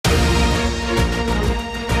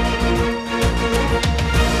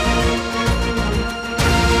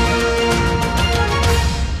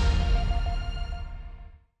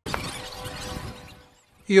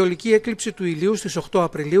Η ολική έκλειψη του ηλίου στις 8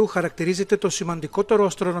 Απριλίου χαρακτηρίζεται το σημαντικότερο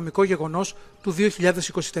αστρονομικό γεγονός του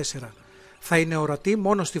 2024. Θα είναι ορατή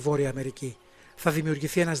μόνο στη Βόρεια Αμερική. Θα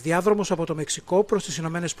δημιουργηθεί ένας διάδρομος από το Μεξικό προς τις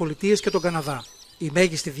Ηνωμένες Πολιτείες και τον Καναδά. Η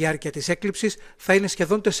μέγιστη διάρκεια της έκλειψης θα είναι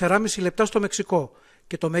σχεδόν 4,5 λεπτά στο Μεξικό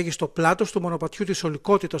και το μέγιστο πλάτος του μονοπατιού της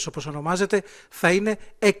ολικότητας, όπως ονομάζεται, θα είναι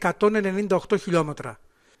 198 χιλιόμετρα.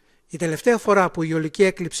 Η τελευταία φορά που η ολική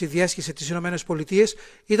έκλειψη διέσχισε τις Ηνωμένες Πολιτείες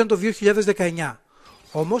ήταν το 2019.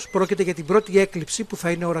 Όμως πρόκειται για την πρώτη έκλειψη που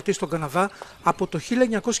θα είναι ορατή στον Καναδά από το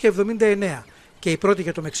 1979 και η πρώτη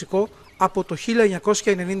για το Μεξικό από το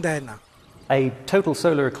 1991. A total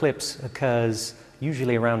solar eclipse occurs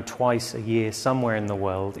usually around twice a year somewhere in the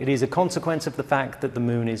world. It is a consequence of the fact that the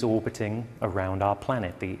moon is orbiting around our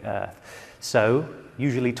planet, the Earth. So,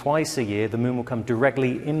 usually twice a year, the moon will come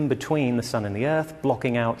directly in between the sun and the Earth,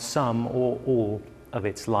 blocking out some or all of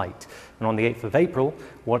its light. And on the 8th of April,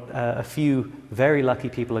 what a few very lucky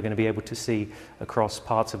people are going to be able to see across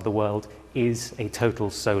parts of the world is a total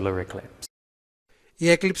solar eclipse. Η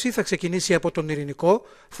έκλειψη θα ξεκινήσει από τον Ειρηνικό,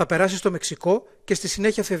 θα περάσει στο Μεξικό και στη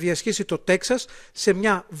συνέχεια θα διασχίσει το Τέξας σε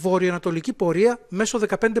μια βορειοανατολική πορεία μέσω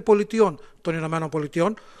 15 πολιτιών των Ηνωμένων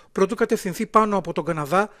Πολιτειών, προτού κατευθυνθεί πάνω από τον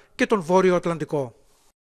Καναδά και τον Βόρειο Ατλαντικό.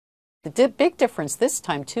 The big difference this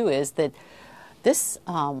time too is that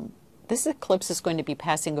this eclipse is going to be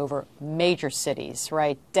passing over major cities,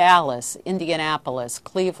 right? Dallas, Indianapolis,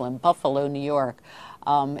 Cleveland, Buffalo, New York,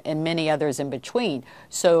 and many others in between.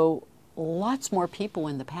 So lots more people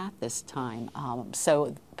in the path this time. So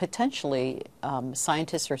potentially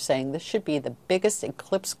scientists are saying this should be the biggest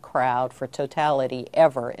eclipse crowd for totality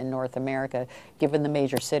ever in North America, given the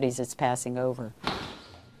major cities it's passing over.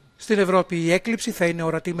 Στην Ευρώπη η έκλειψη θα είναι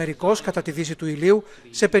ορατή μερικώς κατά τη δύση του ηλίου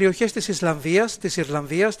σε περιοχές της Ισλανδίας, της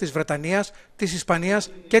Ιρλανδίας, της Βρετανίας, της Ισπανίας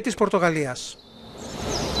και της Πορτογαλίας.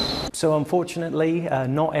 So unfortunately,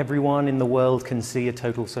 not everyone in the world can see a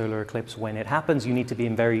total solar eclipse. When it happens, you need to be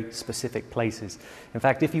in very specific places. In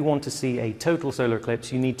fact, if you want to see a total solar eclipse,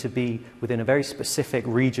 you need to be within a very specific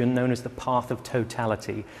region known as the path of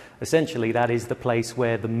totality. Essentially, that is the place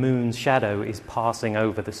where the moon's shadow is passing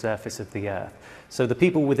over the surface of the Earth. So the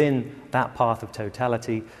people within that path of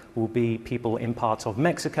totality will be people in parts of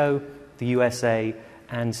Mexico, the USA,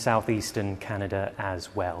 and southeastern Canada as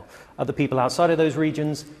well. Other people outside of those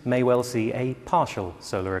regions may well see a partial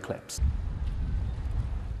solar eclipse.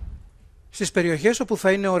 Στις περιοχές όπου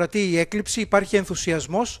θα είναι ορατή η έκλειψη υπάρχει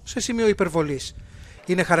ενθουσιασμός σε σημείο υπερβολής.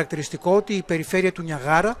 Είναι χαρακτηριστικό ότι η περιφέρεια του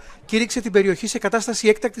Νιαγάρα κήρυξε την περιοχή σε κατάσταση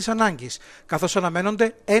έκτακτης ανάγκης, καθώς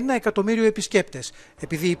αναμένονται 1 εκατομμύριο επισκέπτες,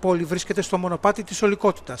 επειδή η πόλη βρίσκεται στο μονοπάτι της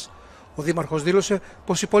ολικότητας. Ο δήμαρχος δήλωσε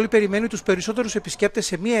πως η πόλη περιμένει τους περισσότερους επισκέπτες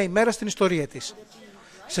σε μία ημέρα στην ιστορία της.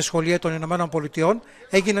 Σε σχολεία των Ηνωμένων Πολιτειών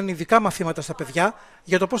έγιναν ειδικά μαθήματα στα παιδιά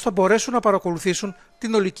για το πώς θα μπορέσουν να παρακολουθήσουν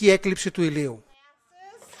την ολική έκλειψη του ηλίου.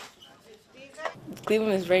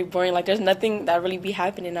 Cleveland is very boring. Like, there's nothing that really be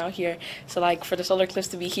happening out here. So, like, for the solar eclipse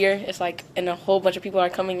to be here, it's like, and a whole bunch of people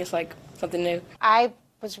are coming. It's like something new. I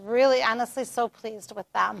was really, honestly, so pleased with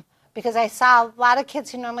them because I saw a lot of kids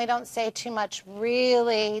who normally don't say too much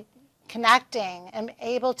really connecting and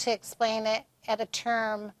able to explain it at a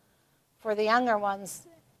term for the younger ones.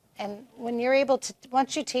 And when you're able to,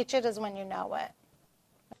 once you teach it is when you know it.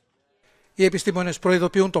 Οι επιστήμονες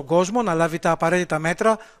προειδοποιούν τον κόσμο να λάβει τα απαραίτητα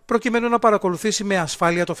μέτρα προκειμένου να παρακολουθήσει με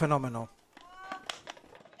ασφάλεια το φαινόμενο.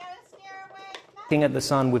 Looking at the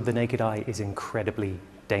sun with the naked eye is incredibly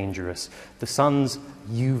dangerous. The sun's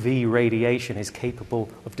UV radiation is capable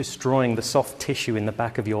of destroying the soft tissue in the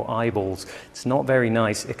back of your eyeballs. It's not very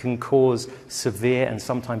nice. It can cause severe and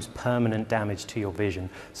sometimes permanent damage to your vision.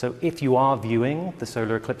 So if you are viewing the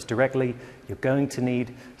solar eclipse directly, you're going to need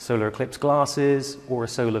solar eclipse glasses or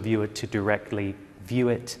a solar viewer to directly view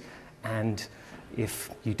it. And if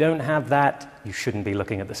you don't have that, you shouldn't be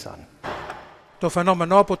looking at the sun. Το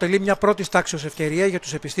φαινόμενο αποτελεί μια πρώτης τάξεως ευκαιρία για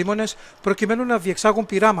τους επιστήμονες προκειμένου να διεξάγουν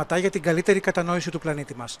πειράματα για την καλύτερη κατανόηση του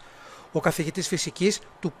πλανήτη μας. Ο καθηγητής φυσικής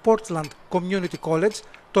του Portland Community College,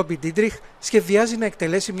 Toby Diedrich, σχεδιάζει να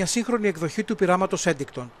εκτελέσει μια σύγχρονη εκδοχή του πειράματος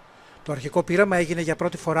Eddington. Το αρχικό πείραμα έγινε για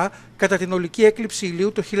πρώτη φορά κατά την ολική έκλειψη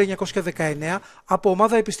ηλίου το 1919 από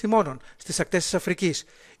ομάδα επιστημόνων στις ακτές της Αφρικής,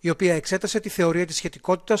 η οποία εξέτασε τη θεωρία της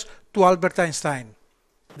σχετικότητας του Albert Einstein.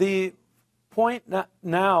 Point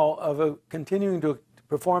now of continuing to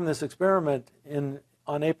perform this experiment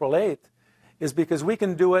on April 8th is because we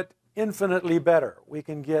can do it infinitely better. We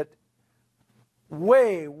can get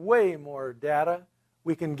way more data.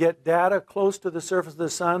 We can get data close to the surface of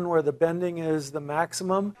the sun where the bending is the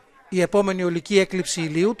maximum. Η επόμενη ολική έκλειψη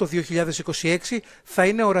ηλίου το 2026 θα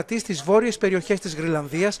είναι ορατή στις βόρειες περιοχές της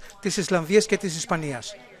Γροιλανδίας, της Ισλανδίας και της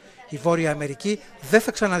Ισπανίας. Η Βόρεια Αμερική δεν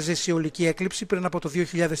θα ξαναζήσει ολική έκλειψη πριν από το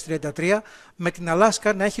 2033, με την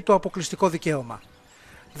Αλάσκα να έχει το αποκλειστικό δικαίωμα.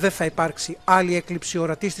 Δεν θα υπάρξει άλλη έκλειψη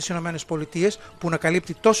ορατή στις ΗΠΑ που να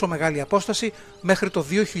καλύπτει τόσο μεγάλη απόσταση μέχρι το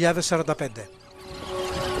 2045.